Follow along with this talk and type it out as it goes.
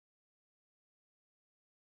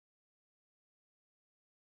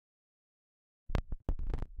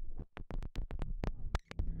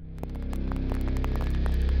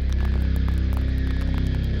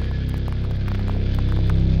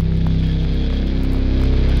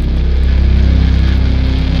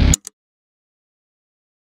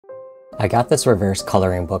I got this reverse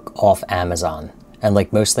coloring book off Amazon, and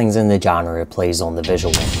like most things in the genre, it plays on the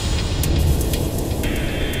visual.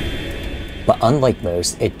 But unlike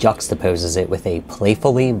most, it juxtaposes it with a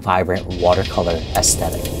playfully vibrant watercolor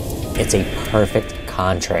aesthetic. It's a perfect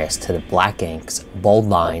contrast to the black inks, bold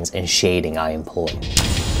lines, and shading I employ.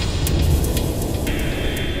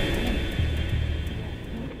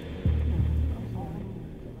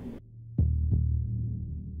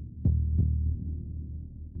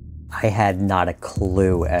 I had not a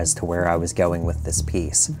clue as to where I was going with this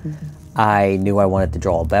piece. I knew I wanted to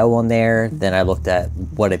draw a bow on there, then I looked at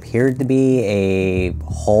what appeared to be a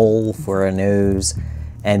hole for a nose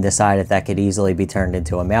and decided that could easily be turned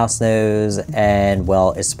into a mouse nose, and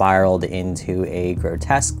well, it spiraled into a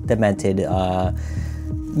grotesque, demented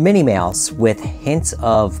Minnie Mouse with hints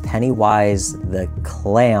of Pennywise the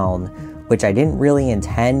Clown, which I didn't really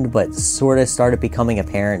intend, but sort of started becoming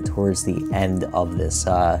apparent towards the end of this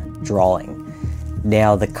drawing.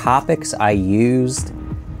 Now, the Copics I used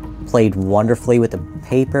played wonderfully with the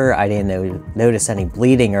paper. I didn't notice any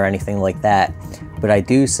bleeding or anything like that, but I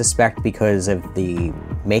do suspect because of the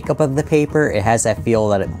makeup of the paper, it has that feel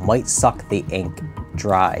that it might suck the ink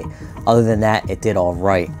dry. Other than that, it did all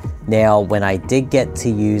right. Now, when I did get to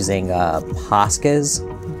using Poscas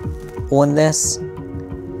on this,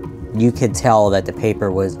 you could tell that the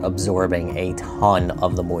paper was absorbing a ton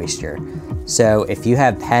of the moisture. So if you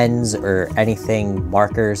have pens or anything,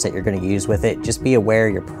 markers that you're going to use with it, just be aware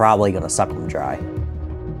you're probably going to suck them dry.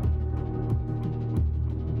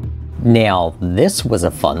 Now, this was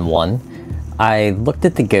a fun one. I looked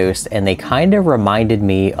at the ghost and they kind of reminded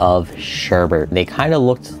me of sherbet. They kind of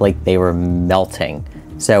looked like they were melting.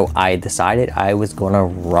 So I decided I was going to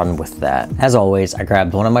run with that. As always, I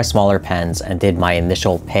grabbed one of my smaller pens and did my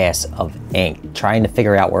initial pass of ink, trying to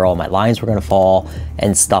figure out where all my lines were going to fall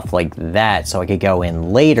and stuff like that, so I could go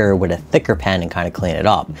in later with a thicker pen and kind of clean it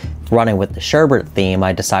up. Running with the sherbet theme,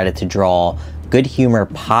 I decided to draw Good Humor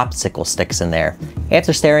popsicle sticks in there.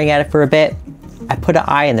 After staring at it for a bit, I put an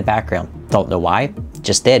eye in the background. Don't know why,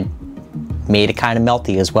 just did. Made it kind of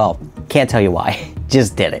melty as well. Can't tell you why,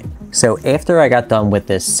 just did it. So after I got done with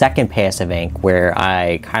this second pass of ink where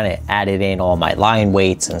I kind of added in all my line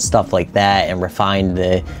weights and stuff like that and refined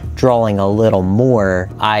the drawing a little more,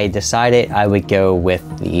 I decided I would go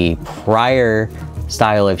with the prior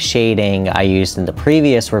style of shading I used in the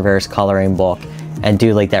previous reverse coloring book and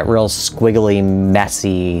do like that real squiggly,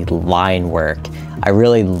 messy line work. I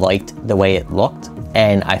really liked the way it looked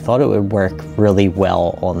and I thought it would work really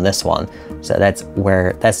well on this one. So that's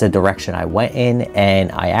the direction I went in,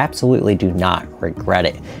 and I absolutely do not regret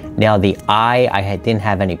it. Now the eye, I didn't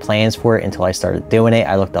have any plans for it until I started doing it.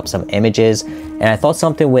 I looked up some images and I thought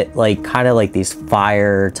something with like kind of like these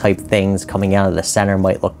fire type things coming out of the center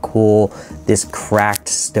might look cool. This cracked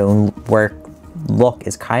stonework look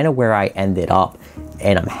is kind of where I ended up,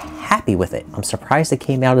 and I'm happy with it. I'm surprised it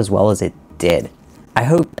came out as well as it did. I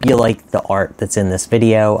hope you liked the art that's in this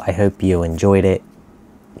video. I hope you enjoyed it.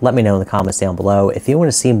 Let me know in the comments down below. If you want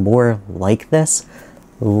to see more like this,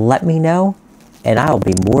 let me know, and I'll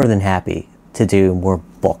be more than happy to do more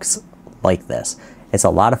books like this. It's a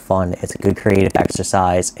lot of fun. It's a good creative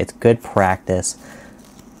exercise. It's good practice.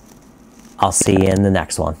 I'll see you in the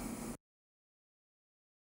next one.